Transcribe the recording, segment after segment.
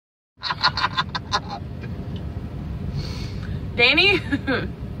Danny,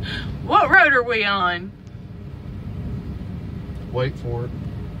 what road are we on? Wait for it.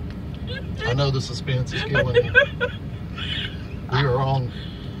 I know the suspense is killing me. We are on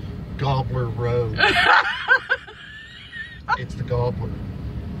Gobbler Road. It's the Gobbler.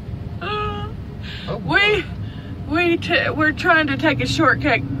 We're trying to take a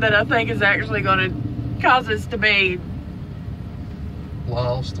shortcut that I think is actually going to cause us to be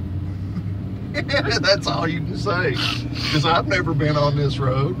lost. That's all you can say. Because I've never been on this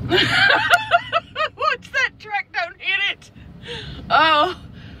road. Watch that truck, don't hit it. Oh,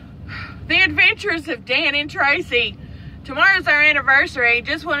 the adventures of Dan and Tracy. Tomorrow's our anniversary.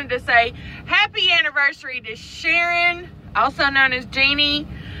 Just wanted to say happy anniversary to Sharon, also known as Jeannie,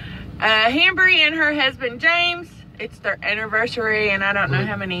 Hambry and her husband James. It's their anniversary, and I don't know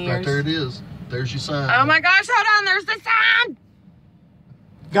how many years. Right there it is. There's your sign. Oh my gosh, hold on, there's the sign.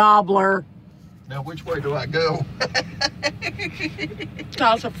 Gobbler. Now, which way do I go?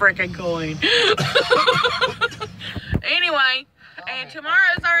 Toss a freaking coin. Anyway, and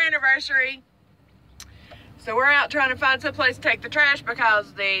tomorrow's our anniversary. So we're out trying to find some place to take the trash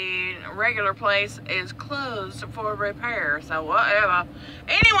because the regular place is closed for repair. So whatever.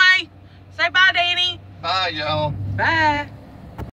 Anyway, say bye, Danny. Bye, y'all. Bye.